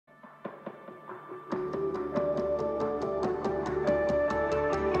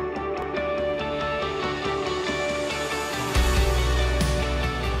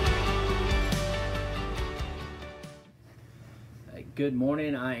Good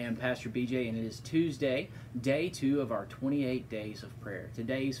morning. I am Pastor BJ, and it is Tuesday, day 2 of our 28 days of prayer.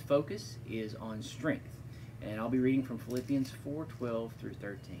 Today's focus is on strength, and I'll be reading from Philippians 4:12 through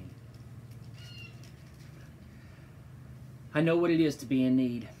 13. I know what it is to be in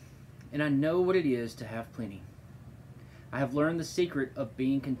need, and I know what it is to have plenty. I have learned the secret of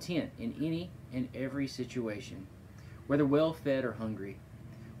being content in any and every situation, whether well-fed or hungry,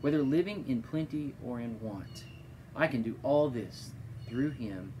 whether living in plenty or in want. I can do all this through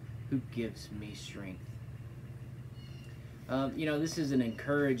Him who gives me strength. This is an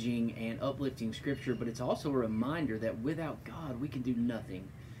encouraging and uplifting scripture, but it's also a reminder that without God we can do nothing.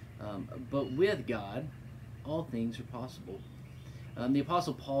 But with God, all things are possible. The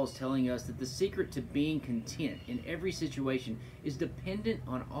Apostle Paul is telling us that the secret to being content in every situation is dependent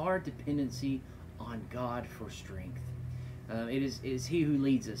on our dependency on God for strength. It is He who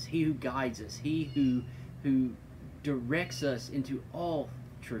leads us, He who guides us, He who directs us into all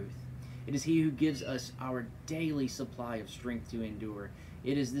truth. It is He who gives us our daily supply of strength to endure.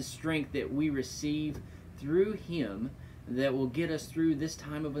 It is this strength that we receive through Him that will get us through this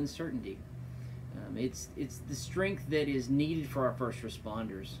time of uncertainty. It's the strength that is needed for our first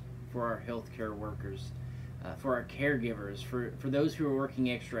responders, for our healthcare workers, for our caregivers, for those who are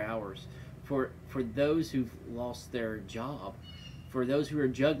working extra hours, for those who've lost their job, for those who are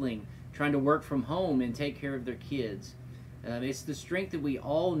juggling, trying to work from home and take care of their kids. It's the strength that we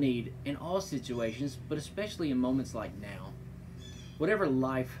all need in all situations, but especially in moments like now. Whatever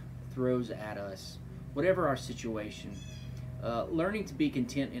life throws at us, whatever our situation, learning to be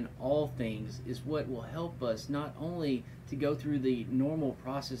content in all things is what will help us not only to go through the normal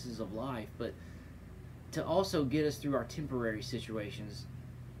processes of life, but to also get us through our temporary situations,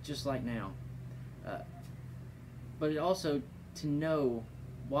 just like now. But also to know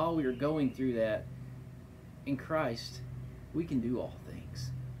while we are going through that, in Christ, we can do all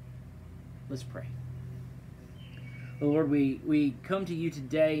things. Let's pray. Lord, we come to you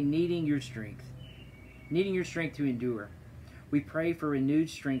today needing your strength to endure. We pray for renewed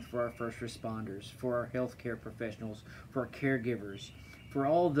strength for our first responders, for our healthcare professionals, for our caregivers, for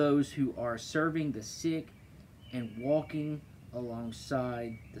all those who are serving the sick and walking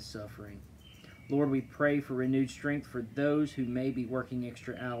alongside the suffering. Lord, we pray for renewed strength for those who may be working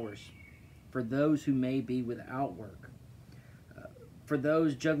extra hours, for those who may be without work, for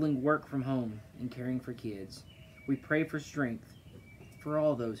those juggling work from home and caring for kids. We pray for strength for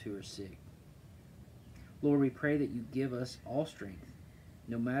all those who are sick. Lord, we pray that you give us all strength,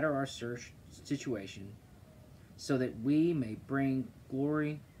 no matter our situation, so that we may bring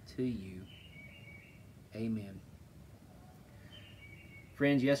glory to you. Amen.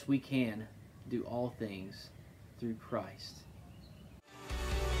 Friends, yes, we can do all things through Christ